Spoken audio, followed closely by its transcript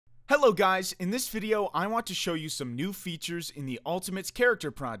Hello guys, in this video I want to show you some new features in the Ultimate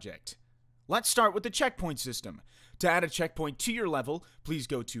Character project. Let's start with the checkpoint system. To add a checkpoint to your level, please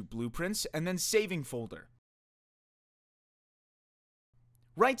go to Blueprints and then Saving folder.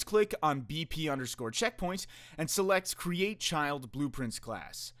 Right-click on BP_checkpoint and select Create Child Blueprints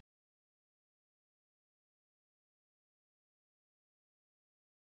class.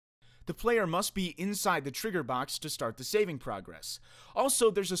 The player must be inside the trigger box to start the saving progress.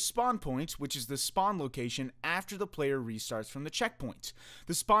 Also, there's a spawn point, which is the spawn location after the player restarts from the checkpoint.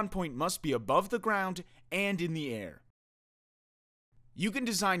 The spawn point must be above the ground and in the air. You can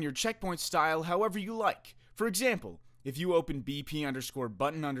design your checkpoint style however you like. For example, if you open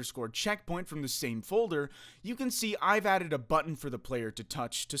BP_button_checkpoint from the same folder, you can see I've added a button for the player to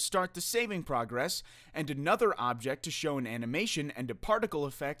touch to start the saving progress, and another object to show an animation and a particle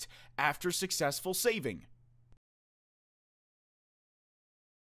effect after successful saving.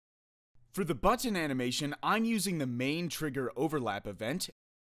 For the button animation, I'm using the main trigger overlap event,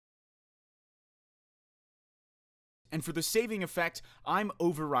 and for the saving effect, I'm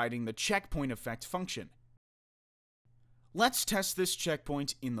overriding the checkpoint effect function. Let's test this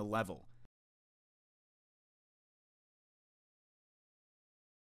checkpoint in the level.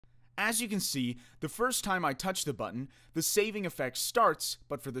 As you can see, the first time I touch the button, the saving effect starts,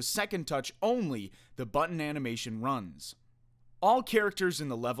 but for the second touch only, the button animation runs. All characters in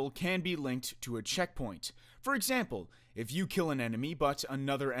the level can be linked to a checkpoint. For example, if you kill an enemy but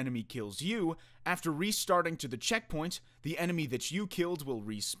another enemy kills you, after restarting to the checkpoint, the enemy that you killed will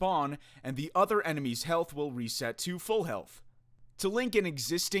respawn, and the other enemy's health will reset to full health. To link an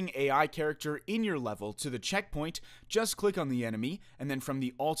existing AI character in your level to the checkpoint, just click on the enemy, and then from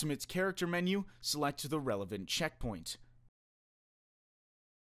the Ultimate Character menu, select the relevant checkpoint.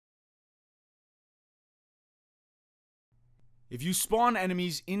 If you spawn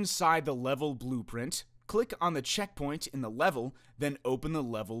enemies inside the level blueprint, click on the checkpoint in the level, then open the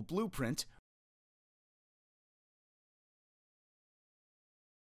level blueprint.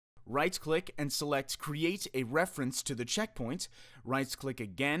 Right-click and select Create a Reference to the checkpoint. Right-click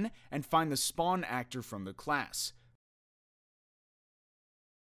again and find the spawn actor from the class.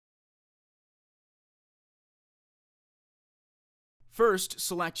 First,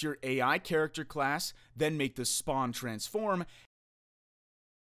 select your AI character class, then make the spawn transform,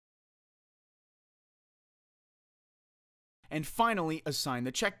 and finally assign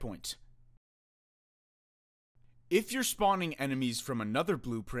the checkpoint. If you're spawning enemies from another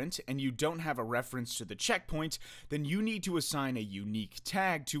blueprint and you don't have a reference to the checkpoint, then you need to assign a unique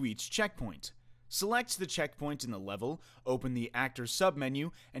tag to each checkpoint. Select the checkpoint in the level, open the Actor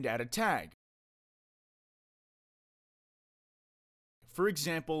submenu, and add a tag. For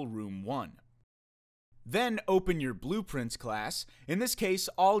example, Room 1. Then open your Blueprints class. In this case,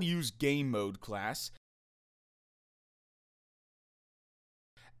 I'll use Game Mode class.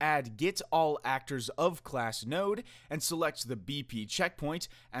 Add Get All Actors of Class node and select the BP checkpoint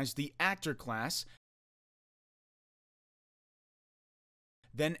as the Actor class.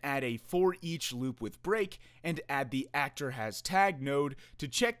 Then add a For Each loop with break and add the Actor Has Tag node to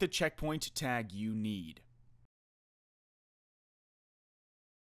check the checkpoint tag you need.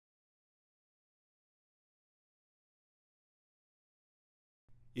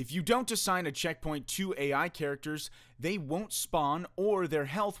 If you don't assign a checkpoint to AI characters, they won't spawn or their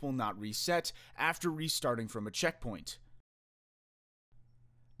health will not reset after restarting from a checkpoint.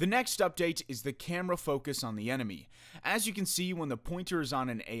 The next update is the camera focus on the enemy. As you can see, when the pointer is on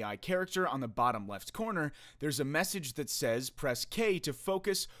an AI character on the bottom left corner, there's a message that says press K to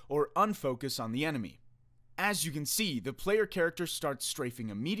focus or unfocus on the enemy. As you can see, the player character starts strafing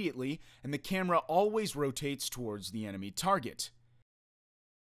immediately, and the camera always rotates towards the enemy target.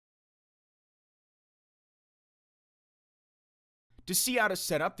 To see how to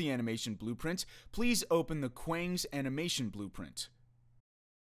set up the animation blueprint, please open the Quang's animation blueprint.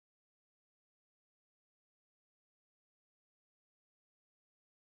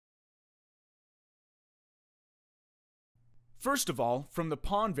 First of all, from the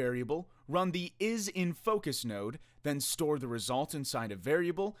pawn variable, run the isInFocus node, then store the result inside a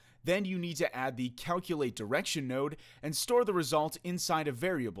variable. Then you need to add the CalculateDirection node and store the result inside a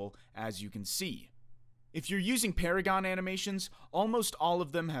variable, as you can see. If you're using Paragon animations, almost all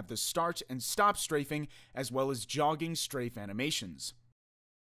of them have the start and stop strafing, as well as jogging strafe animations.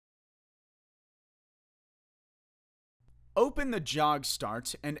 Open the jog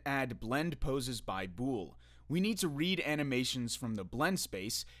start and add blend poses by bool. We need to read animations from the blend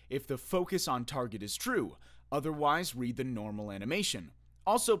space if the focus on target is true, otherwise read the normal animation.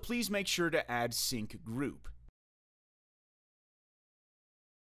 Also, please make sure to add sync group.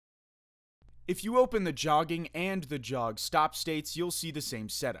 If you open the jogging and the jog stop states, you'll see the same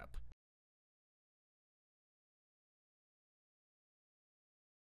setup.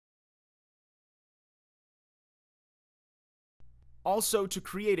 Also, to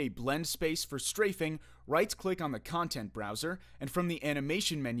create a blend space for strafing, right-click on the content browser, and from the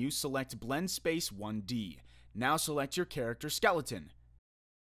animation menu, select Blend Space 1D. Now select your character skeleton.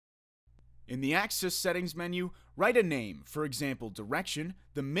 In the Axis Settings menu, write a name, for example, direction.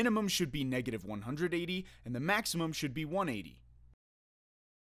 The minimum should be -180, and the maximum should be 180.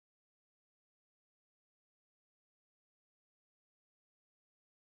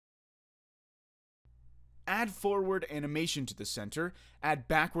 Add forward animation to the center, add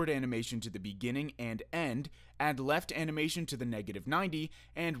backward animation to the beginning and end, add left animation to the -90,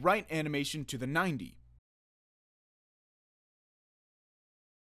 and right animation to the 90.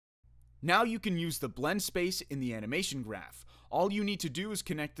 Now you can use the blend space in the animation graph. All you need to do is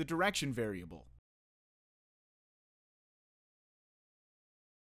connect the direction variable.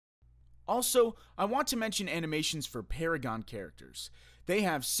 Also, I want to mention animations for Paragon characters. They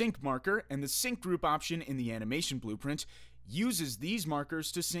have sync marker, and the sync group option in the animation blueprint uses these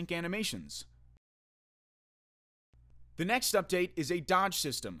markers to sync animations. The next update is a dodge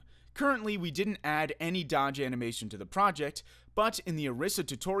system. Currently, we didn't add any dodge animation to the project, but in the Arissa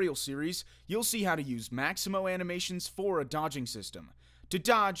tutorial series, you'll see how to use Maximo animations for a dodging system. To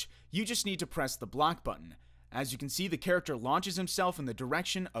dodge, you just need to press the block button. As you can see, the character launches himself in the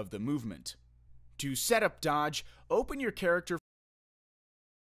direction of the movement. To set up dodge, open your character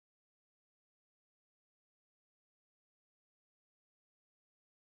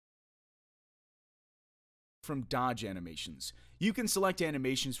from dodge animations. You can select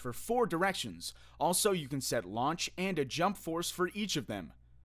animations for 4 directions. Also, you can set launch and a jump force for each of them.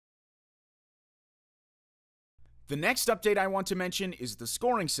 The next update I want to mention is the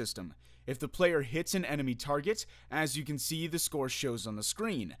scoring system. If the player hits an enemy target, as you can see, the score shows on the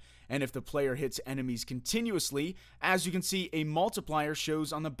screen. And if the player hits enemies continuously, as you can see, a multiplier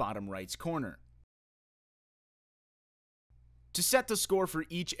shows on the bottom right corner. To set the score for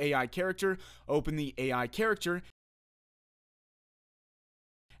each AI character, open the AI character,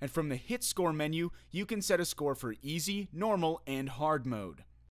 and from the hit score menu, you can set a score for easy, normal, and hard mode.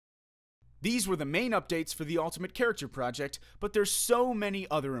 These were the main updates for the Ultimate Character project, but there's so many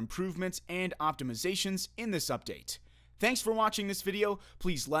other improvements and optimizations in this update. Thanks for watching this video.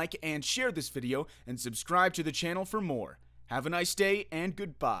 Please like and share this video and subscribe to the channel for more. Have a nice day and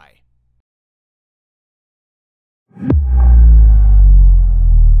goodbye.